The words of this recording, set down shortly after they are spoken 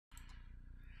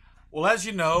Well, as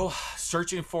you know,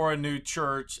 searching for a new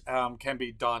church can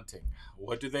be daunting.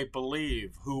 What do they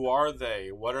believe? Who are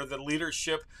they? What are the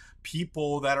leadership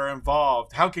people that are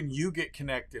involved? How can you get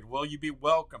connected? Will you be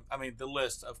welcome? I mean, the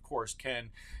list, of course,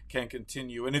 can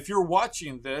continue. And if you're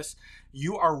watching this,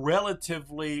 you are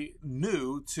relatively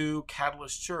new to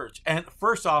Catalyst Church. And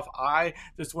first off, I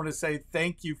just want to say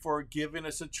thank you for giving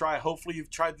us a try. Hopefully, you've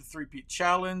tried the three-peat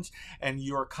challenge and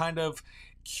you're kind of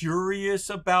curious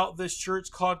about this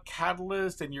church called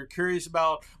Catalyst, and you're curious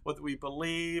about what we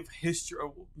believe, history.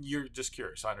 You're just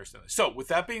curious. I understand this. So with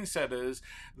that being said, is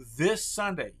this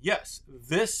Sunday, yes,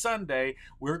 this Sunday,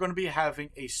 we're going to be having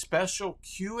a special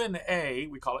Q&A.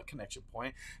 We call it Connection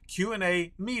Point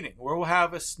Q&A meeting where we'll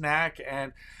have a snack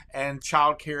and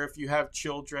childcare if you have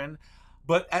children.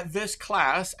 But at this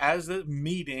class, as a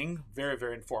meeting, very,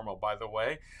 very informal, by the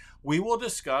way, we will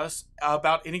discuss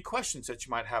about any questions that you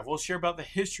might have. We'll share about the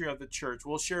history of the church.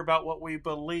 We'll share about what we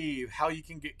believe, how you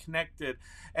can get connected,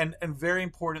 and very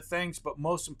important things. But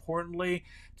most importantly,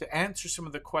 to answer some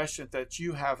of the questions that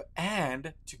you have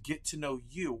and to get to know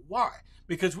you. Why?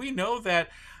 Because we know that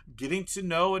getting to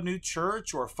know a new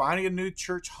church or finding a new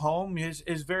church home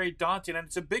is very daunting, and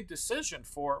it's a big decision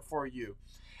for you.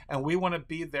 And we want to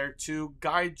be there to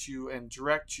guide you and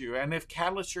direct you. And if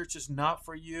Catalyst Church is not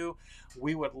for you,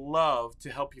 we would love to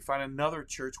help you find another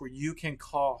church where you can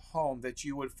call home, that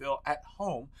you would feel at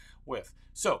home with.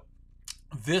 So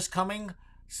this coming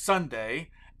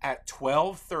Sunday at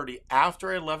 12:30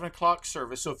 after 11 o'clock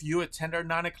service. So if you attend our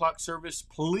 9 o'clock service,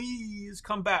 please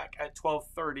come back at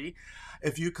 12:30.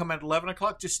 If you come at 11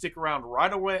 o'clock, just stick around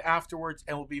right away afterwards,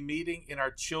 and we'll be meeting in our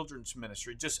children's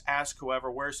ministry. Just ask whoever,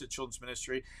 where's the children's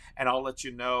ministry, and I'll let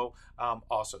you know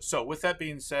also. So with that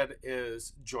being said,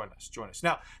 is join us.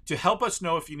 Now, to help us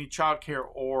know if you need childcare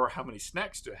or how many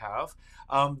snacks to have,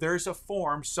 there's a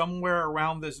form somewhere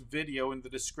around this video in the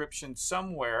description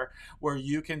somewhere where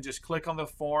you can just click on the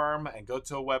form and go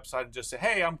to a website and just say,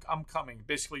 hey, I'm coming.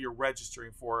 Basically, you're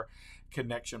registering for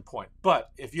Connection Point.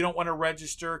 But if you don't want to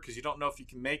register because you don't know if you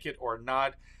can make it or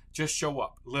not, just show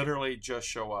up. Literally just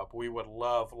show up. We would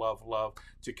love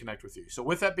to connect with you. So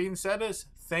with that being said, is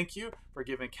thank you for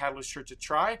giving Catalyst Church a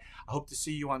try. I hope to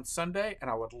see you on Sunday, and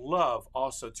I would love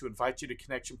also to invite you to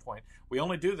Connection Point. We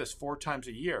only do this 4 times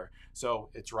a year, so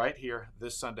it's right here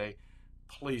this Sunday.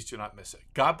 Please do not miss it.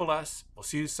 God bless. We'll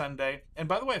see you Sunday. And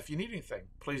by the way, if you need anything,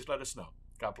 please let us know.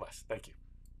 God bless. Thank you.